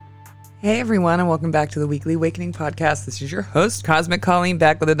Hey everyone, and welcome back to the Weekly Awakening Podcast. This is your host, Cosmic Colleen,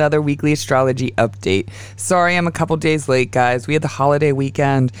 back with another weekly astrology update. Sorry I'm a couple days late, guys. We had the holiday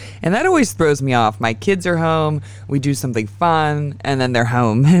weekend, and that always throws me off. My kids are home, we do something fun, and then they're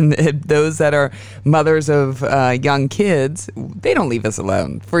home. And those that are mothers of young kids, they don't leave us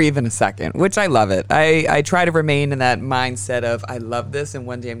alone for even a second, which I love it. I try to remain in that mindset of, I love this, and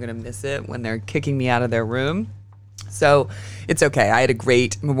one day I'm going to miss it when they're kicking me out of their room. So it's okay. I had a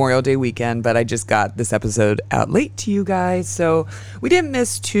great Memorial Day weekend, but I just got this episode out late to you guys. So we didn't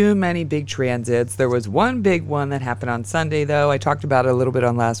miss too many big transits. There was one big one that happened on Sunday, though. I talked about it a little bit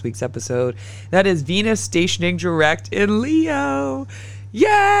on last week's episode. That is Venus stationing direct in Leo.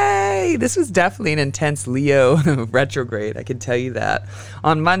 Yay! This was definitely an intense Leo retrograde. I can tell you that.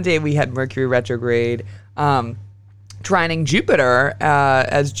 On Monday, we had Mercury retrograde. Trining Jupiter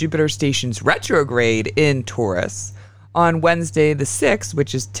as Jupiter stations retrograde in Taurus. On Wednesday the 6th,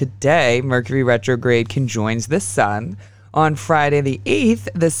 which is today, Mercury retrograde conjoins the Sun. On Friday the 8th,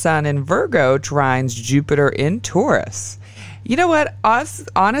 the Sun in Virgo trines Jupiter in Taurus. You know what?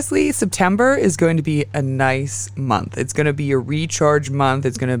 Honestly, September is going to be a nice month. It's going to be a recharge month.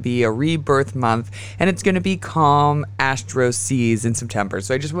 It's going to be a rebirth month. And it's going to be calm astro seas in September.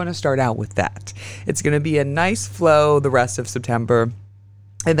 So I just want to start out with that. It's going to be a nice flow the rest of September.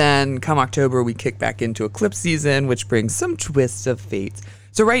 And then come October, we kick back into eclipse season, which brings some twists of fate.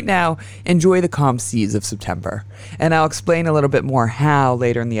 So right now, enjoy the calm seas of September. And I'll explain a little bit more how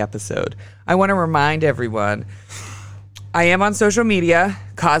later in the episode. I want to remind everyone, I am on social media,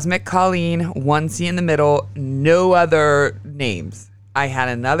 Cosmic Colleen, 1C in the middle, no other names. I had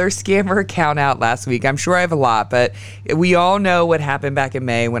another scammer account out last week. I'm sure I have a lot, but we all know what happened back in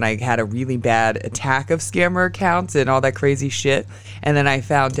May when I had a really bad attack of scammer accounts and all that crazy shit. And then I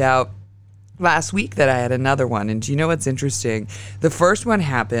found out last week that I had another one. And do you know what's interesting? The first one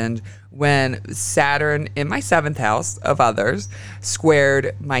happened when Saturn in my 7th house of others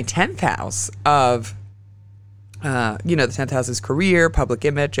squared my 10th house of the 10th house is career, public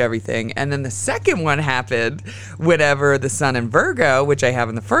image, everything. And then the second one happened whenever the Sun in Virgo, which I have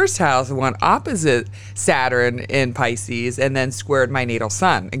in the first house, went opposite Saturn in Pisces and then squared my natal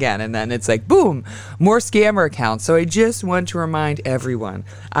Sun again. And then it's like, boom, more scammer accounts. So I just want to remind everyone,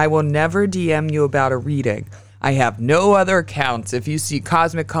 I will never DM you about a reading. I have no other accounts. If you see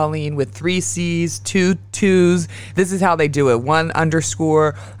Cosmic Colleen with 3 C's, 2 2's, this is how they do it. 1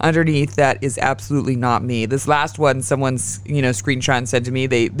 underscore underneath that is absolutely not me. This last one, someone's, screenshot and said to me,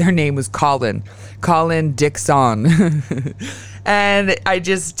 their name was Colin Dixon. And I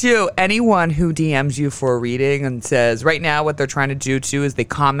just, too, anyone who DMs you for a reading and says, right now what they're trying to do, too, is they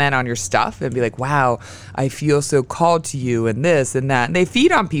comment on your stuff and be like, wow, I feel so called to you and this and that. And they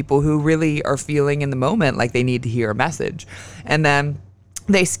feed on people who really are feeling in the moment like they need to hear a message. And then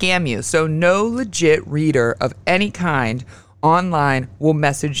they scam you. So no legit reader of any kind online will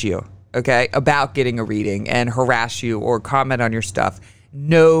message you, okay, about getting a reading and harass you or comment on your stuff.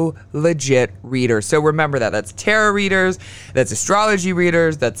 No legit readers. So remember that. That's tarot readers, that's astrology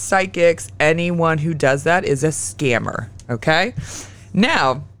readers, that's psychics. Anyone who does that is a scammer, okay?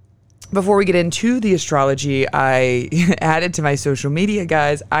 Now, before we get into the astrology, I added to my social media,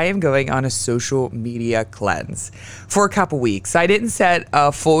 guys, I am going on a social media cleanse for a couple weeks. I didn't set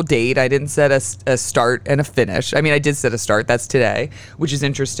a full date. I didn't set a start and a finish. I mean, I did set a start. That's today, which is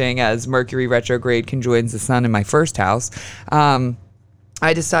interesting as Mercury retrograde conjoins the Sun in my first house.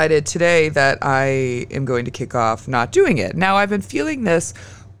 I decided today that I am going to kick off not doing it. Now, I've been feeling this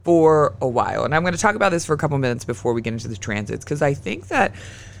for a while, and I'm going to talk about this for a couple minutes before we get into the transits, because I think that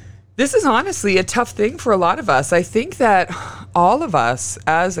this is honestly a tough thing for a lot of us. I think that all of us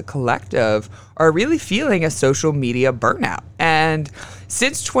as a collective are really feeling a social media burnout. And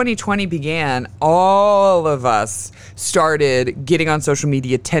since 2020 began, all of us started getting on social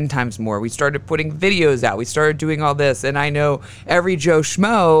media 10 times more. We started putting videos out. We started doing all this. And I know every Joe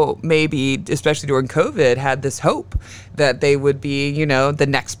Schmo, maybe, especially during COVID, had this hope that they would be, the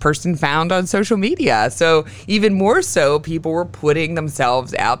next person found on social media. So even more so, people were putting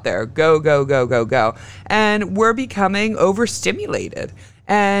themselves out there. Go, go, go, go, go. And we're becoming overstimulated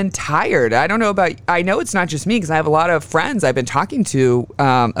and tired. I know it's not just me, because I have a lot of friends I've been talking to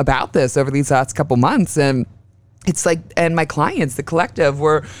about this over these last couple months. And it's like, and my clients, the collective,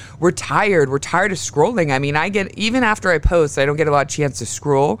 we're tired. We're tired of scrolling. I mean, even after I post, I don't get a lot of chance to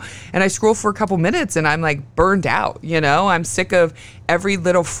scroll. And I scroll for a couple minutes and I'm like burned out, I'm sick of every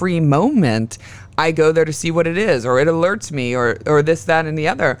little free moment. I go there to see what it is, or it alerts me, or this, that, and the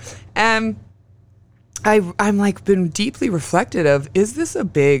other. And I'm like been deeply reflected of, is this a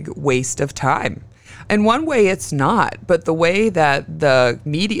big waste of time? in one way it's not, but the way that the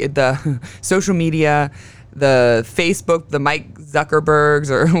media, the social media, the Facebook, the Mike Zuckerbergs,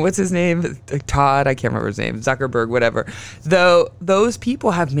 or what's his name? Todd, I can't remember his name, Zuckerberg, whatever. Though those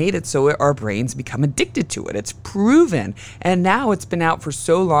people have made it so our brains become addicted to it. It's proven. And now it's been out for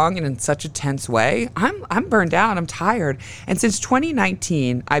so long and in such a tense way. I'm burned out. I'm tired. And since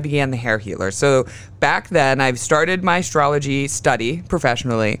 2019, I began the hair healer. So back then, I've started my astrology study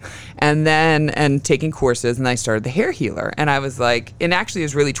professionally and taking courses, and I started the hair healer. And I was like, and actually it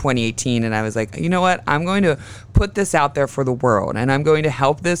was really 2018, and I was like, you know what? I'm going to put this out there for the world, and I'm going to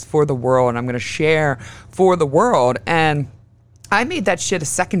help this for the world, and I'm going to share for the world. And I made that shit a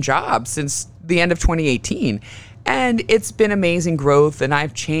second job since the end of 2018. And it's been amazing growth, and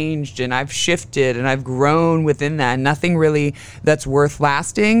I've changed and I've shifted and I've grown within that. Nothing really that's worth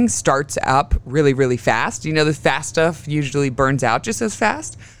lasting starts up really, really fast. You know, the fast stuff usually burns out just as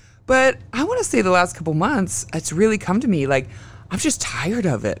fast. But I want to say the last couple months, it's really come to me like, I'm just tired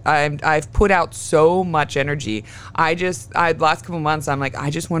of it. I've put out so much energy. The last couple months, I'm like, I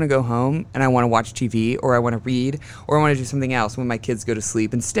just want to go home and I want to watch TV, or I want to read, or I want to do something else when my kids go to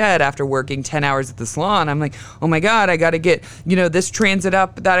sleep. Instead, after working 10 hours at the salon, I'm like, oh my God, I got to get, this transit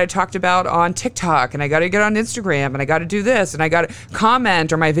up that I talked about on TikTok, and I got to get on Instagram, and I got to do this, and I got to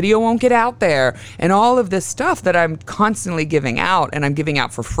comment, or my video won't get out there, and all of this stuff that I'm constantly giving out, and I'm giving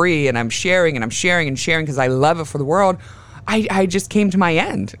out for free, and I'm sharing and I'm sharing and sharing because I love it for the world. I just came to my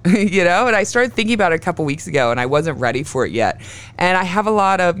end, and I started thinking about it a couple weeks ago, and I wasn't ready for it yet. And I have a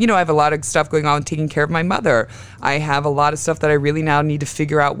lot of, I have a lot of stuff going on taking care of my mother. I have a lot of stuff that I really now need to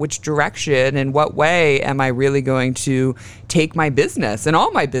figure out which direction and what way am I really going to take my business and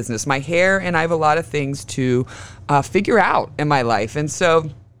all my business, my hair, and I have a lot of things to figure out in my life. And so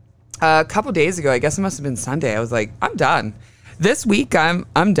a couple days ago, I guess it must have been Sunday, I was like, I'm done. This week,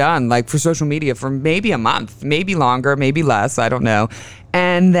 I'm done, like, for social media for maybe a month, maybe longer, maybe less, I don't know.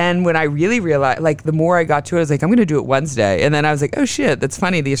 And then when I really realized, like, the more I got to it, I was like, I'm going to do it Wednesday. And then I was like, oh shit, that's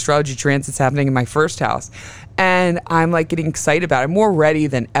funny. The astrology transit's happening in my first house. And I'm like getting excited about it. I'm more ready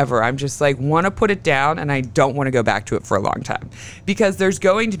than ever. I'm just like, want to put it down, and I don't want to go back to it for a long time. Because there's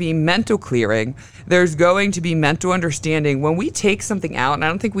going to be mental clearing. There's going to be mental understanding. When we take something out, and I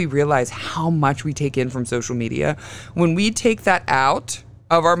don't think we realize how much we take in from social media, when we take that out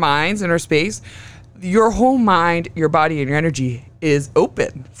of our minds and our space, your whole mind, your body, and your energy is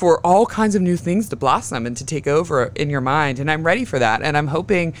open for all kinds of new things to blossom and to take over in your mind. And I'm ready for that. And I'm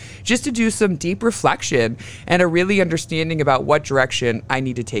hoping just to do some deep reflection and a really understanding about what direction I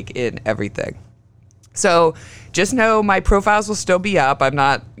need to take in everything. So just know my profiles will still be up. I'm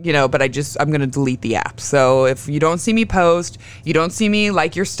not, but I'm going to delete the app. So if you don't see me post, you don't see me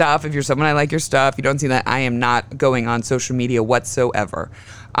like your stuff, if you're someone I like your stuff, you don't see that, I am not going on social media whatsoever.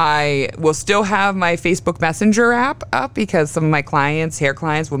 I will still have my Facebook Messenger app up because some of my hair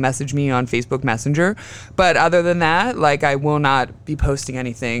clients will message me on Facebook Messenger. But other than that, I will not be posting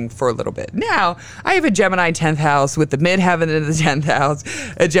anything for a little bit. Now, I have a Gemini 10th house with the midheaven in the 10th house,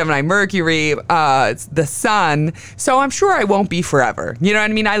 a Gemini Mercury, it's the sun. So I'm sure I won't be forever. You know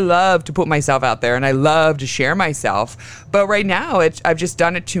what I mean? I love to put myself out there and I love to share myself. But right now, I've just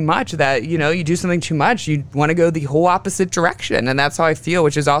done it too much that, you do something too much, you want to go the whole opposite direction. And that's how I feel,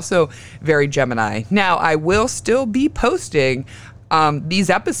 which is also very Gemini. Now, I will still be posting these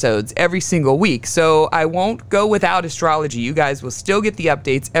episodes every single week. So I won't go without astrology. You guys will still get the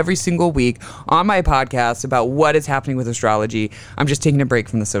updates every single week on my podcast about what is happening with astrology. I'm just taking a break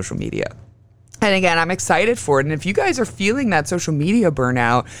from the social media. And again, I'm excited for it. And if you guys are feeling that social media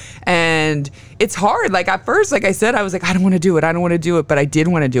burnout and it's hard, at first, like I said, I was like, I don't want to do it. But I did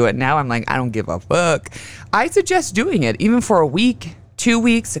want to do it. Now I'm like, I don't give a fuck. I suggest doing it even for a week, 2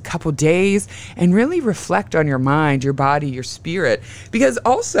 weeks, a couple days, and really reflect on your mind, your body, your spirit. Because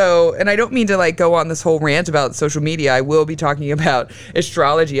also, and I don't mean to go on this whole rant about social media, I will be talking about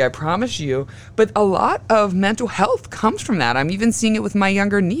astrology, I promise you, but a lot of mental health comes from that. I'm even seeing it with my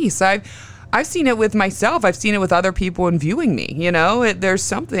younger niece. I've seen it with myself. I've seen it with other people in viewing me. There's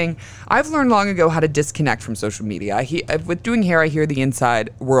something I've learned long ago how to disconnect from social media. With doing hair, I hear the inside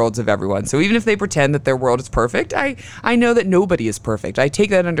worlds of everyone. So even if they pretend that their world is perfect, I know that nobody is perfect. I take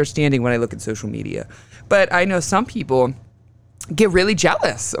that understanding when I look at social media. But I know some people get really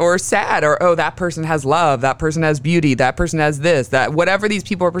jealous or sad or, oh, that person has love, that person has beauty, that person has this, that, whatever these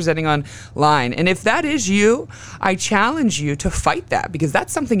people are presenting online. And if that is you, I challenge you to fight that, because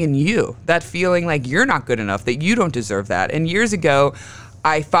that's something in you, that feeling like you're not good enough, that you don't deserve that. And years ago,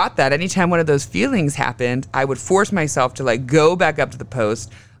 I fought that. Anytime one of those feelings happened, I would force myself to go back up to the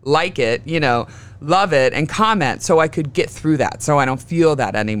post, like it, love it, and comment so I could get through that, so I don't feel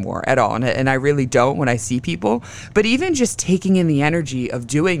that anymore at all. And I really don't when I see people. But even just taking in the energy of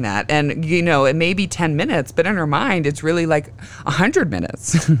doing that, and, it may be 10 minutes, but in her mind, it's really like 100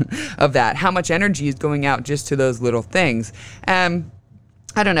 minutes of that. How much energy is going out just to those little things.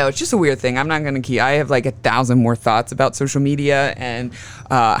 I don't know. It's just a weird thing. I'm not going to keep. I have like 1,000 more thoughts about social media and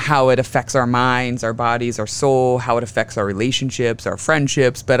how it affects our minds, our bodies, our soul, how it affects our relationships, our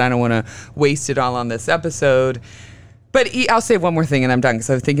friendships. But I don't want to waste it all on this episode. But I'll say one more thing and I'm done, because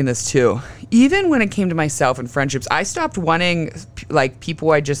I was thinking this too. Even when it came to myself and friendships, I stopped wanting like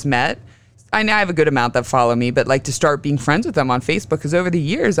people I just met. I know I have a good amount that follow me, but like to start being friends with them on Facebook, because over the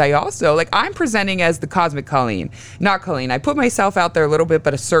years, I also, like, I'm presenting as the Cosmic Colleen, not Colleen. I put myself out there a little bit,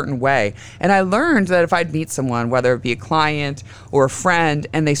 but a certain way. And I learned that if I'd meet someone, whether it be a client or a friend,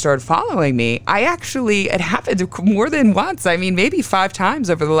 and they started following me, it happened more than once. I mean, maybe 5 times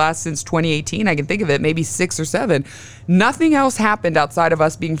over the last, since 2018, I can think of it, maybe 6 or 7. Nothing else happened outside of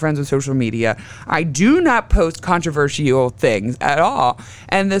us being friends with social media. I do not post controversial things at all.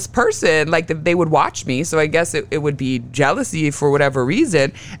 And this person, like, they would watch me, so I guess it would be jealousy for whatever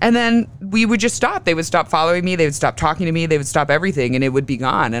reason. And then we would just stop. They would stop following me. They would stop talking to me. They would stop everything, and it would be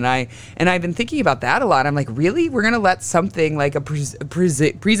gone. And I've been thinking about that a lot. I'm like, really? We're going to let something like a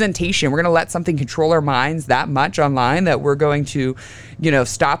presentation, we're going to let something control our minds that much online that we're going to,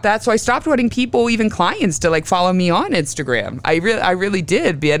 stop that? So I stopped letting people, even clients, to like follow me on Instagram. I really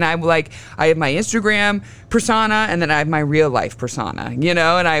did. And I'm like, I have my Instagram persona, and then I have my real life persona,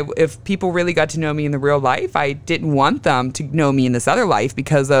 and if people really got to know me in the real life, I didn't want them to know me in this other life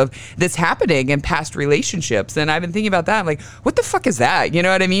because of this happening in past relationships. And I've been thinking about that. I'm like, what the fuck is that? You know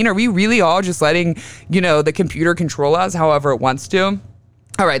what I mean? Are we really all just letting, the computer control us however it wants to?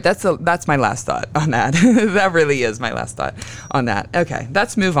 All right, that's my last thought on that. That really is my last thought on that. Okay,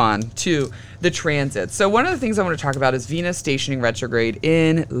 let's move on to the transits. So one of the things I want to talk about is Venus stationing retrograde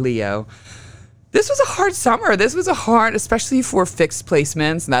in Leo. This was a hard summer. This was especially for fixed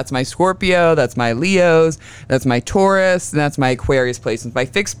placements. And that's my Scorpio, that's my Leos, that's my Taurus, and that's my Aquarius placements. My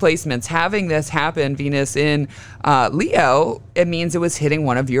fixed placements, having this happen, Venus in Leo, it means it was hitting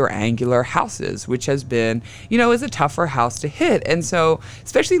one of your angular houses, which has been, is a tougher house to hit. And so,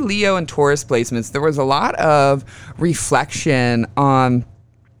 especially Leo and Taurus placements, there was a lot of reflection on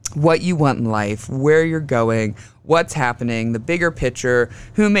what you want in life, where you're going, what's happening, the bigger picture,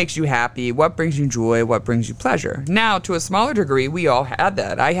 who makes you happy, what brings you joy, what brings you pleasure. Now, to a smaller degree, we all had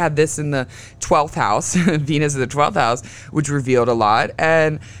that. I had this in the 12th house, Venus in the 12th house, which revealed a lot.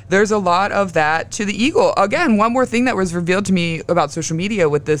 And there's a lot of that to the ego. Again, one more thing that was revealed to me about social media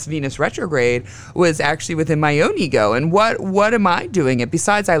with this Venus retrograde was actually within my own ego. And what am I doing it?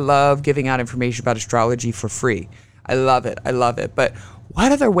 Besides, I love giving out information about astrology for free. I love it. But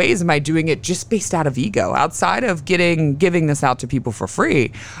what other ways am I doing it just based out of ego? Outside of giving this out to people for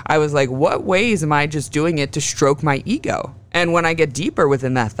free, I was like, what ways am I just doing it to stroke my ego? And when I get deeper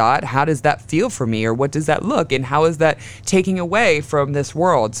within that thought, how does that feel for me, or what does that look, and how is that taking away from this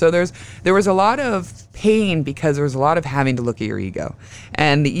world? So there was a lot of pain because there was a lot of having to look at your ego.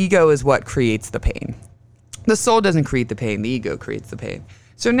 And the ego is what creates the pain. The soul doesn't create the pain, the ego creates the pain.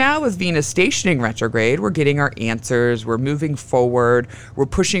 So now with Venus stationing retrograde, we're getting our answers, we're moving forward, we're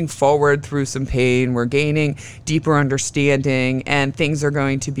pushing forward through some pain, we're gaining deeper understanding, and things are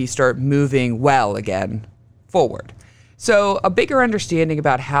going to start moving well again forward. So a bigger understanding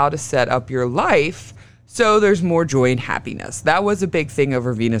about how to set up your life so there's more joy and happiness. That was a big thing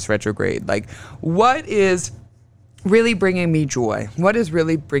over Venus retrograde. Like, what is really bringing me joy? What is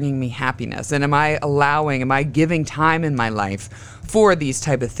really bringing me happiness? And am I giving time in my life for these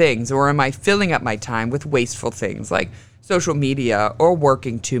type of things? Or am I filling up my time with wasteful things like social media, or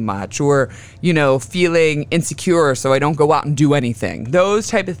working too much, or, feeling insecure so I don't go out and do anything? Those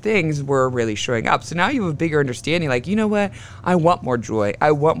type of things were really showing up. So now you have a bigger understanding, like, you know what? I want more joy.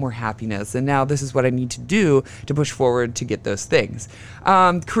 I want more happiness. And now this is what I need to do to push forward to get those things.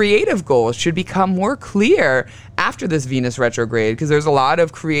 Creative goals should become more clear after this Venus retrograde, because there's a lot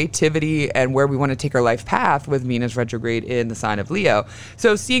of creativity and where we want to take our life path with Venus retrograde in the sign of Leo.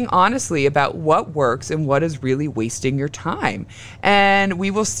 So seeing honestly about what works and what is really wasting your time. And we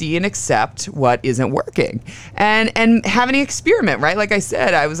will see and accept what isn't working. And have an experiment, right? Like I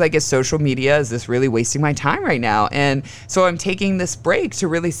said, I was like, is social media, is this really wasting my time right now? And so I'm taking this break to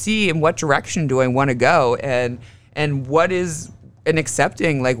really see in what direction do I want to go, and what is, and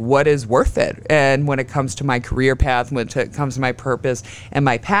accepting like what is worth it. And when it comes to my career path, when it comes to my purpose and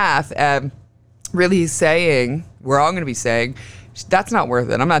my path, really saying, we're all going to be saying, that's not worth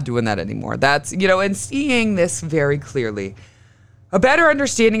it. I'm not doing that anymore. That's, and seeing this very clearly. a better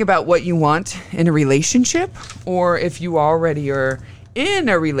understanding about what you want in a relationship, or if you already are in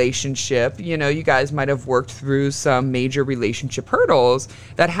a relationship, you guys might have worked through some major relationship hurdles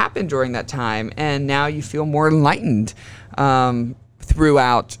that happened during that time, and now you feel more enlightened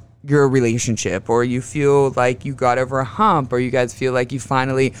throughout your relationship, or you feel like you got over a hump, or you guys feel like you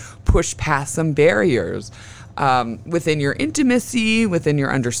finally pushed past some barriers within your intimacy, within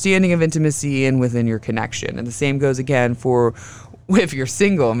your understanding of intimacy, and within your connection. And the same goes again for if you're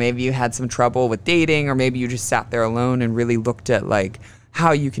single. Maybe you had some trouble with dating, or maybe you just sat there alone and really looked at like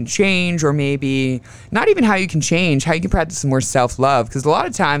how you can change, or maybe not even how you can change, how you can practice some more self-love. Because a lot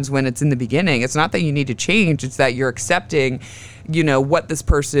of times when it's in the beginning, it's not that you need to change, it's that you're accepting, what this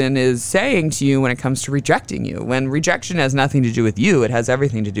person is saying to you when it comes to rejecting you. When rejection has nothing to do with you, it has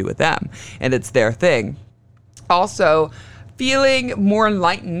everything to do with them, and it's their thing. Also, feeling more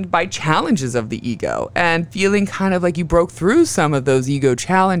enlightened by challenges of the ego, and feeling kind of like you broke through some of those ego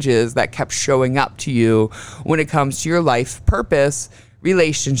challenges that kept showing up to you when it comes to your life purpose,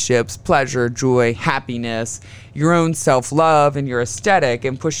 relationships, pleasure, joy, happiness, your own self-love, and your aesthetic,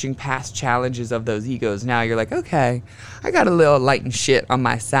 and pushing past challenges of those egos. Now you're like, okay, I got a little light and shit on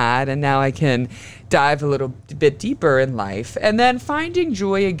my side, and now I can dive a little bit deeper in life. And then finding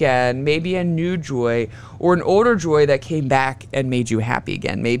joy again, maybe a new joy or an older joy that came back and made you happy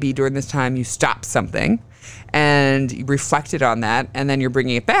again. Maybe during this time you stopped something and you reflected on that, and then you're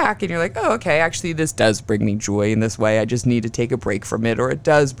bringing it back and you're like, oh, okay, actually this does bring me joy in this way. I just need to take a break from it. Or it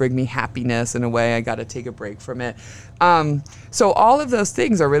does bring me happiness in a way. I got to take a break from it. So all of those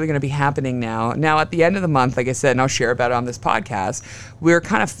things are really going to be happening now. Now at the end of the month, like I said, and I'll share about it on this podcast, we're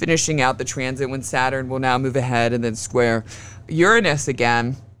kind of finishing out the transit when Saturn will now move ahead and then square Uranus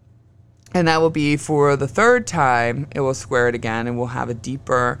again. And that will be for the third time. It will square it again, and we'll have a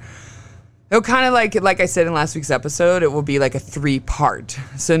deeper... It'll kind of like I said in last week's episode, it will be like a 3-part.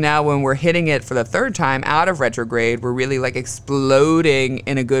 So now when we're hitting it for the third time out of retrograde, we're really like exploding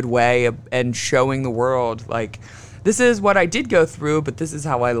in a good way and showing the world like, this is what I did go through, but this is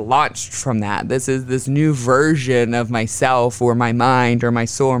how I launched from that. This is this new version of myself or my mind or my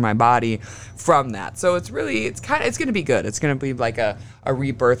soul or my body from that. So it's going to be good. It's going to be like a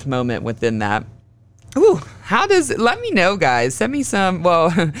rebirth moment within that. Ooh, let me know, guys. Send me some,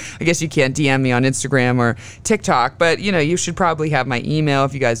 well, I guess you can't DM me on Instagram or TikTok, but, you should probably have my email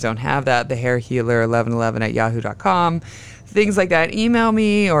if you guys don't have that, thehairhealer1111@yahoo.com. Things like that. Email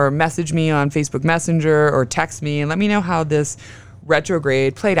me or message me on Facebook Messenger or text me and let me know how this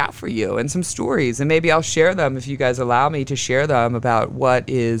retrograde played out for you and some stories. And maybe I'll share them if you guys allow me to share them about what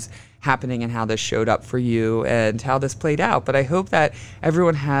is happening and how this showed up for you and how this played out. But I hope that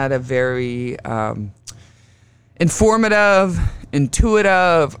everyone had a very informative,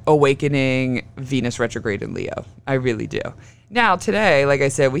 intuitive, awakening Venus retrograde in Leo. I really do. Now, today, like I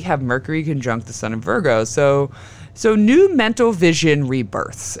said, we have Mercury conjunct the Sun in Virgo. So new mental vision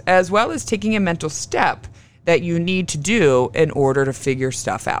rebirths, as well as taking a mental step that you need to do in order to figure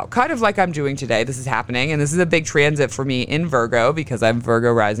stuff out. Kind of like I'm doing today. This is happening, and this is a big transit for me in Virgo because I'm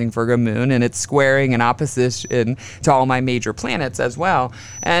Virgo rising, Virgo moon, and it's squaring in opposition to all my major planets as well.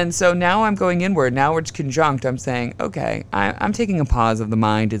 And so now I'm going inward. Now it's conjunct. I'm saying, okay, I'm taking a pause of the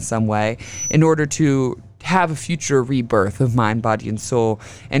mind in some way in order to have a future rebirth of mind, body, and soul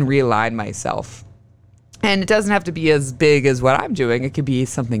and realign myself. And it doesn't have to be as big as what I'm doing. It could be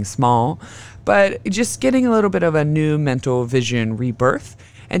something small, but just getting a little bit of a new mental vision rebirth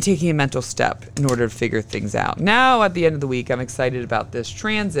and taking a mental step in order to figure things out. Now, at the end of the week, I'm excited about this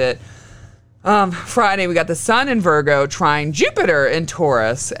transit. Friday, we got the Sun in Virgo trine Jupiter in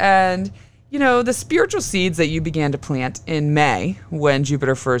Taurus. And, the spiritual seeds that you began to plant in May when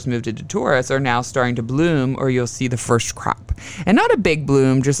Jupiter first moved into Taurus are now starting to bloom, or you'll see the first crop. And not a big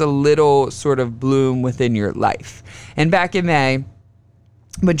bloom, just a little sort of bloom within your life. And back in May,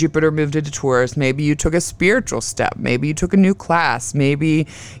 when Jupiter moved into Taurus, maybe you took a spiritual step. Maybe you took a new class. Maybe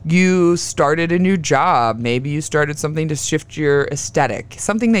you started a new job. Maybe you started something to shift your aesthetic,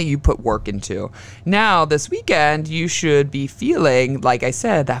 something that you put work into. Now, this weekend, you should be feeling, like I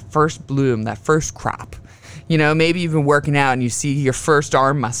said, that first bloom, that first crop. Maybe you've been working out and you see your first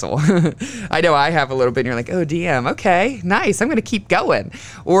arm muscle. I know I have a little bit and you're like, oh, damn, okay, nice, I'm going to keep going.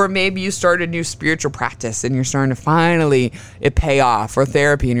 Or maybe you started a new spiritual practice and you're starting to finally it pay off, or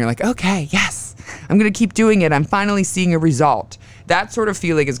therapy, and you're like, okay, yes, I'm going to keep doing it. I'm finally seeing a result. That sort of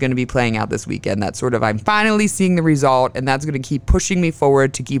feeling is going to be playing out this weekend. That sort of, I'm finally seeing the result, and that's going to keep pushing me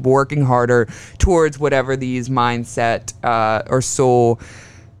forward to keep working harder towards whatever these mindset or soul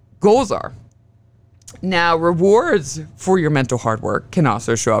goals are. Now, rewards for your mental hard work can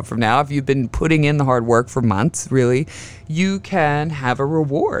also show up from now. If you've been putting in the hard work for months, really, you can have a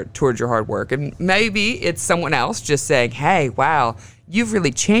reward towards your hard work. And maybe it's someone else just saying, hey, wow, you've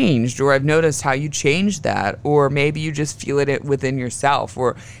really changed, or I've noticed how you changed that. Or maybe you just feel it within yourself,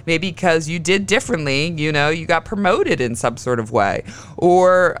 or maybe because you did differently, you got promoted in some sort of way,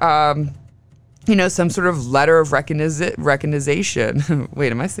 or, some sort of letter of recognition.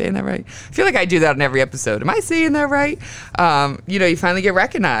 Wait, am I saying that right? I feel like I do that in every episode. Am I saying that right? You finally get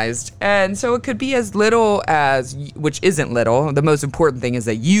recognized. And so it could be as little as, which isn't little. The most important thing is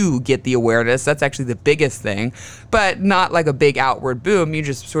that you get the awareness. That's actually the biggest thing. But not like a big outward boom. You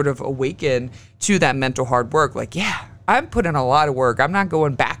just sort of awaken to that mental hard work. Like, yeah, I'm putting a lot of work. I'm not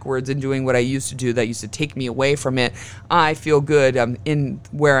going backwards and doing what I used to do that used to take me away from it. I feel good in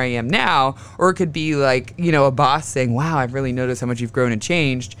where I am now. Or it could be like, a boss saying, wow, I've really noticed how much you've grown and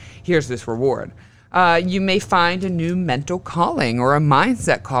changed. Here's this reward. You may find a new mental calling or a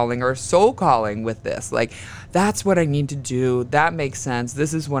mindset calling or a soul calling with this. Like, that's what I need to do. That makes sense.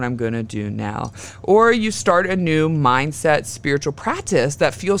 This is what I'm going to do now. Or you start a new mindset spiritual practice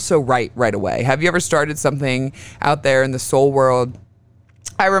that feels so right away. Have you ever started something out there in the soul world?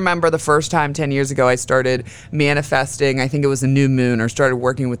 I remember the first time 10 years ago I started manifesting. I think it was a new moon, or started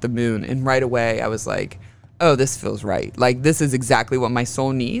working with the moon. And right away I was like, oh, this feels right. Like, this is exactly what my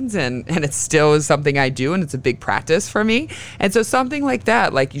soul needs, and it still is something I do, and it's a big practice for me. And so something like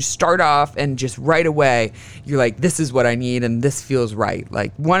that, like you start off and just right away, you're like, this is what I need, and this feels right.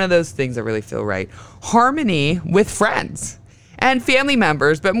 Like, one of those things that really feel right. Harmony with friends and family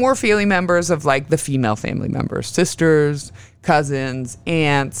members, but more family members of like the female family members, sisters, cousins,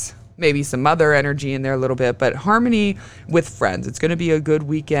 aunts, maybe some other energy in there a little bit, but harmony with friends. It's going to be a good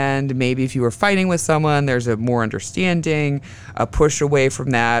weekend. Maybe if you were fighting with someone, there's a more understanding, a push away from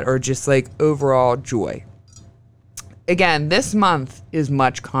that, or just like overall joy. Again, this month is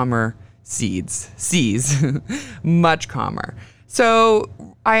much calmer seas, much calmer. So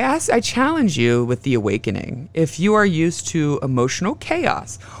I challenge you with the awakening. If you are used to emotional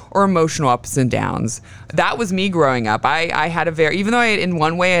chaos or emotional ups and downs, that was me growing up. I had even though in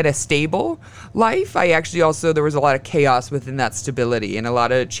one way I had a stable life, I actually also, there was a lot of chaos within that stability and a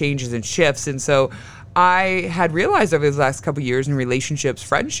lot of changes and shifts. And so I had realized over the last couple of years in relationships,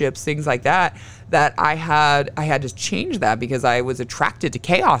 friendships, things like that, that I had to change that because I was attracted to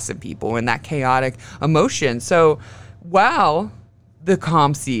chaos in people and that chaotic emotion. So, the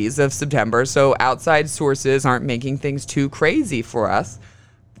calm seas of September, so outside sources aren't making things too crazy for us,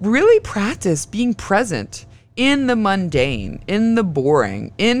 really practice being present in the mundane, in the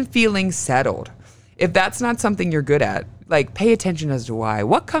boring, in feeling settled. If that's not something you're good at, like, pay attention as to why.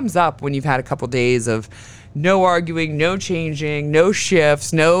 What comes up when you've had a couple days of no arguing, no changing, no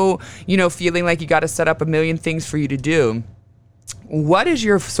shifts, no, feeling like you got to set up a million things for you to do? What is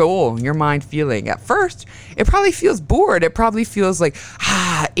your soul, your mind feeling? At first, it probably feels bored. It probably feels like,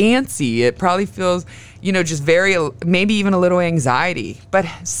 antsy. It probably feels, just very, maybe even a little anxiety. But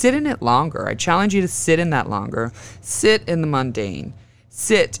sit in it longer. I challenge you to sit in that longer. Sit in the mundane.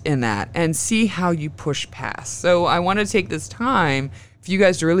 Sit in that and see how you push past. So I want to take this time for you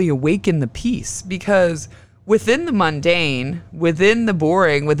guys to really awaken the peace, because within the mundane, within the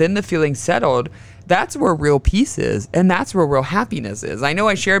boring, within the feeling settled, that's where real peace is, and that's where real happiness is. I know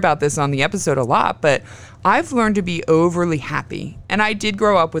I share about this on the episode a lot, but I've learned to be overly happy. And I did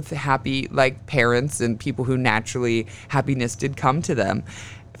grow up with happy, parents and people who naturally happiness did come to them.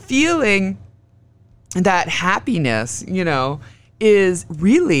 Feeling that happiness, is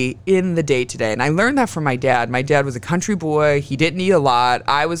really in the day-to-day. And I learned that from my dad. My dad was a country boy. He didn't eat a lot.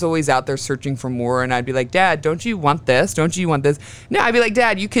 I was always out there searching for more, and I'd be like, Dad, don't you want this? Don't you want this? No, I'd be like,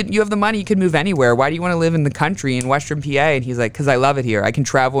 Dad, you have the money. You could move anywhere. Why do you want to live in the country in Western PA? And he's like, because I love it here. I can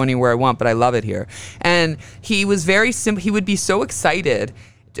travel anywhere I want, but I love it here. And he was very simple. He would be so excited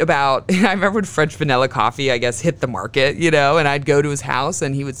about, I remember when French vanilla coffee, I guess, hit the market, and I'd go to his house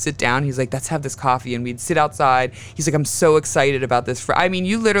and he would sit down. He's like, let's have this coffee. And we'd sit outside. He's like, I'm so excited about this.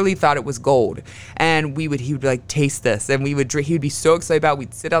 You literally thought it was gold. And he would be like, taste this. And we would drink, he would be so excited about it.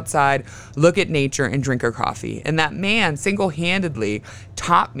 We'd sit outside, look at nature, and drink our coffee. And that man single-handedly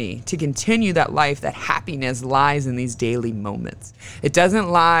taught me to continue that life, that happiness lies in these daily moments. It doesn't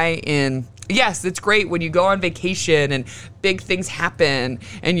lie in, yes, it's great when you go on vacation and big things happen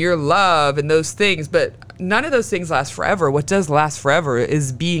and your love and those things, but none of those things last forever. What does last forever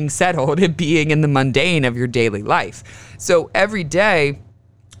is being settled and being in the mundane of your daily life. So every day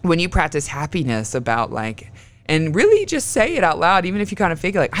when you practice happiness about and really just say it out loud, even if you kind of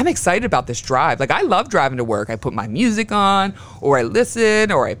fake it. Like, I'm excited about this drive. Like, I love driving to work. I put my music on, or I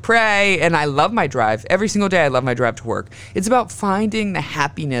listen, or I pray, and I love my drive. Every single day, I love my drive to work. It's about finding the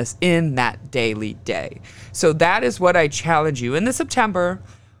happiness in that daily day. So that is what I challenge you in this September.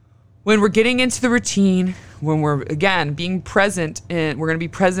 When we're getting into the routine, when we're, again, being present, and we're going to be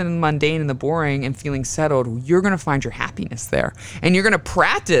present in the mundane and the boring and feeling settled, you're going to find your happiness there. And you're going to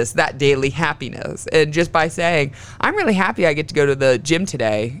practice that daily happiness. And just by saying, I'm really happy I get to go to the gym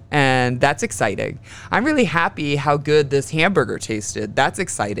today, and that's exciting. I'm really happy how good this hamburger tasted. That's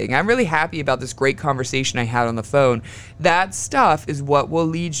exciting. I'm really happy about this great conversation I had on the phone. That stuff is what will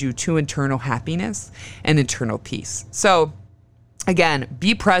lead you to internal happiness and internal peace. So, again,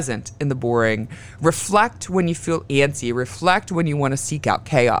 be present in the boring. Reflect when you feel antsy. Reflect when you want to seek out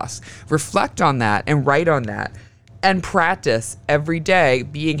chaos. Reflect on that and write on that. And practice every day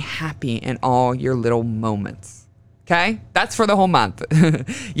being happy in all your little moments. Okay? That's for the whole month.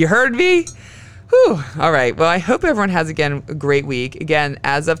 You heard me? Whew. All right. Well, I hope everyone has, again, a great week. Again,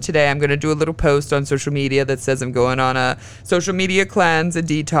 as of today, I'm going to do a little post on social media that says I'm going on a social media cleanse, a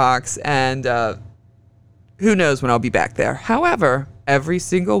detox, and who knows when I'll be back there. However, every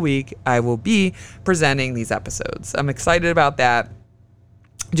single week I will be presenting these episodes. I'm excited about that.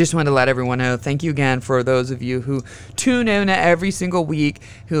 Just wanted to let everyone know. Thank you again for those of you who tune in every single week,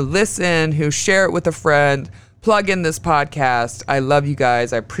 who listen, who share it with a friend, plug in this podcast. I love you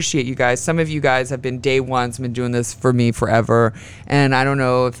guys. I appreciate you guys. Some of you guys have been day ones, been doing this for me forever. And I don't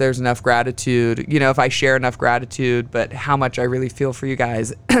know if there's enough gratitude, if I share enough gratitude, but how much I really feel for you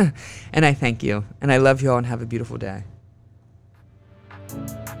guys. And I thank you. And I love you all, and have a beautiful day.